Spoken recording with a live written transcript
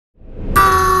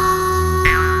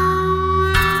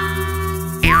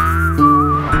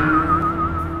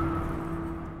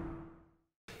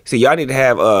See, y'all need to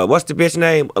have what's the bitch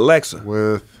name? Alexa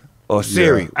With or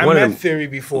Siri. I met Siri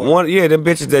before. Them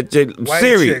bitches that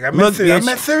Siri. Chick. I met Siri. I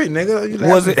met Siri, nigga. You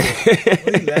was it?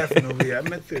 What are you laughing over here? I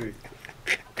met Siri.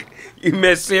 You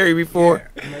met Siri before?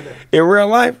 Yeah, I met her. In real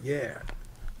life? Yeah.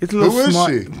 It's a little Who is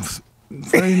smart. she?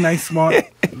 Very nice, smart,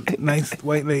 nice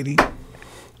white lady.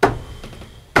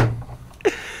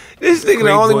 This nigga the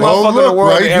Great only voice. motherfucker in the look, world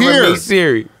right to ever here. meet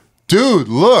Siri. Dude,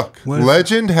 look. What is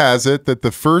Legend has it that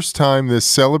the first time this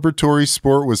celebratory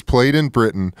sport was played in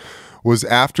Britain was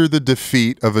after the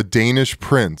defeat of a Danish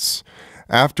prince.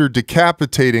 After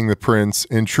decapitating the prince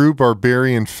in true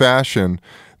barbarian fashion,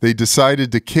 they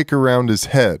decided to kick around his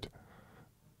head.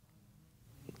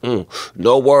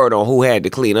 No word on who had to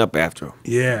clean up after him.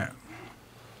 Yeah.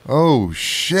 Oh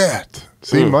shit!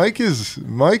 See, Mike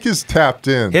is tapped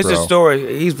in. His bro.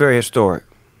 story, he's very historic.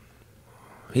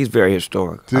 He's very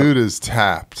historic. Dude is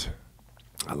tapped.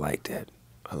 I like that.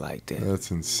 I like that. That's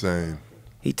insane.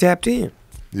 He tapped in.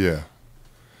 Yeah.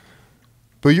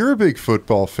 But you're a big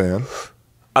football fan.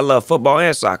 I love football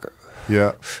and soccer.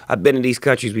 Yeah. I've been in these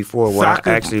countries before where I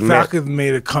actually met. Soccer's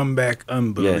made a comeback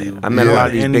unbelievable. I met a lot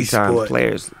of these Any big time sport.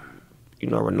 players. You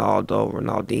know, Ronaldo,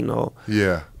 Ronaldinho,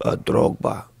 Yeah.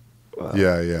 Drogba,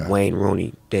 Yeah. Wayne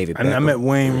Rooney, David Beckham. I met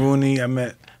Wayne Rooney. I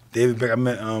met David Beckham.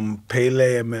 I met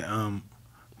Pele. I met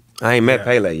I ain't met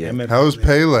Pele yet. I met How's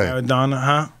Pele? Maradona,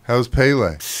 huh? How's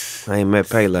Pele? I ain't met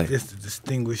Pele. Just to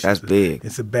distinguish. That's big.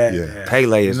 It's a bad. Yeah.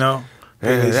 Pele is. You know.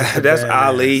 Pele's just a That's badass.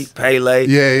 Ali, Pele.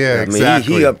 Yeah, I mean,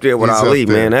 exactly. he up there with He's Ali, up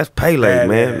there. man. That's Pele, Badass.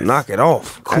 man. Knock it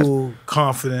off. Cool,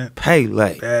 confident, That's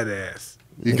Pele. badass.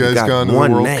 You Nigga guys got gone to the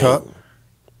one World name. Cup?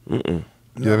 Mm-mm.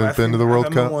 You haven't been to the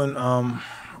World Cup? When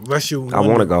Russia won I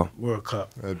wanna the go. World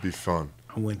Cup. That'd be fun.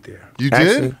 I went there. You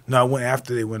Actually, did? No, I went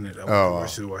after they won it. I went Oh. to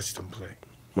Russia to watch them play.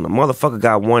 When a motherfucker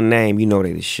got one name, you know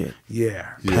they the shit. Yeah.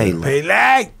 Pele.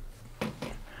 Pele.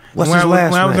 What's when his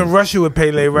last when I was name? in Russia with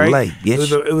Pele, right? Lay,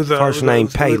 bitch. It was a First name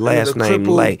Pele, last name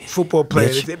crippled Lay. Football player.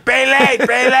 Bitch. They said, Pele,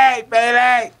 Pele,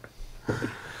 Pele.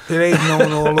 Pele's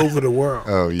known all over the world.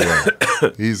 Oh, yeah.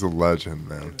 He's a legend,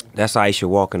 man. That's how you should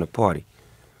walk in the party.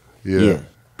 Yeah.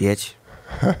 Bitch.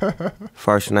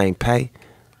 First name Pay,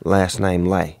 last name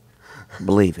Lay.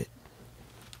 Believe it.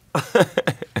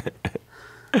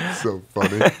 So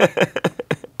funny.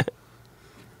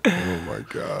 Oh, my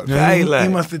God. Pele. He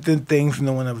must have done things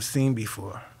no one ever seen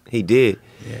before. He did.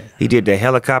 Yeah. He did the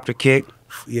helicopter kick.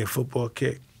 Yeah, football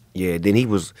kick. Yeah, then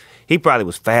he probably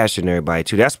was faster than everybody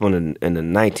too. That's when in the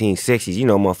 1960s, you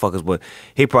know, motherfuckers, but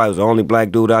he probably was the only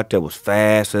black dude out there was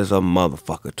fast as a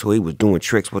motherfucker too. He was doing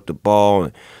tricks with the ball,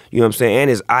 and you know what I'm saying? And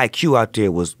his IQ out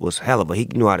there was hell of a. He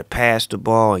knew how to pass the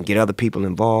ball and get other people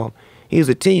involved. He was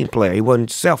a team player. He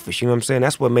wasn't selfish, you know what I'm saying?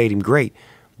 That's what made him great.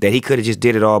 That he could have just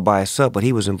did it all by himself, but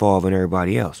he was involving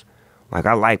everybody else. Like,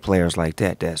 I like players like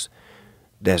that.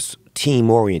 That's team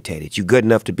orientated. You good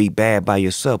enough to be bad by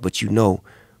yourself, but you know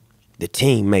the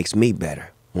team makes me better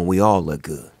when we all look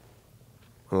good.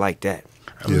 I like that.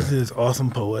 I was to this awesome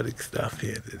poetic stuff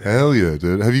here today. Hell yeah,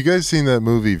 dude. Have you guys seen that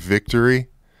movie Victory?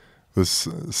 With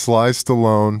Sly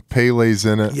Stallone, Pele's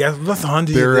in it. Yeah, that's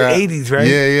 100 They're years, at- the 80s, right?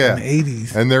 Yeah, yeah. In the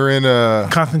 80s. And they're in a...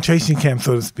 Concentration camp,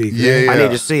 so to speak. Yeah, right? yeah. I need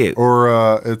to see it.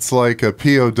 Or it's like a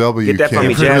POW Get that from camp.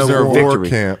 me, Jazz. Prisoner of war Victory.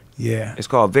 camp. Yeah. It's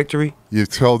called Victory.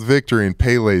 It's called Victory, and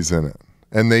Pele's in it.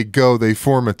 And they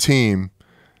form a team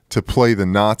to play the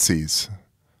Nazis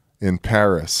in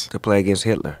Paris To play against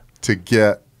Hitler.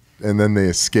 and then they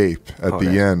escape at Oh, the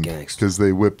that's end gangster. because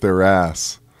they whip their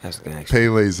ass. That's gangster.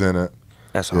 Pele's in it.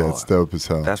 That's Yeah, hard. it's dope as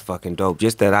hell. That's fucking dope.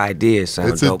 Just that idea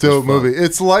sounds It's a dope as dope fuck. movie.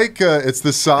 It's like it's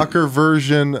the soccer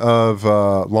version of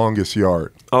Longest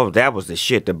Yard. Oh, that was the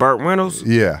shit. The Burt Reynolds?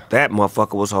 Yeah. That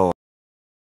motherfucker was hard.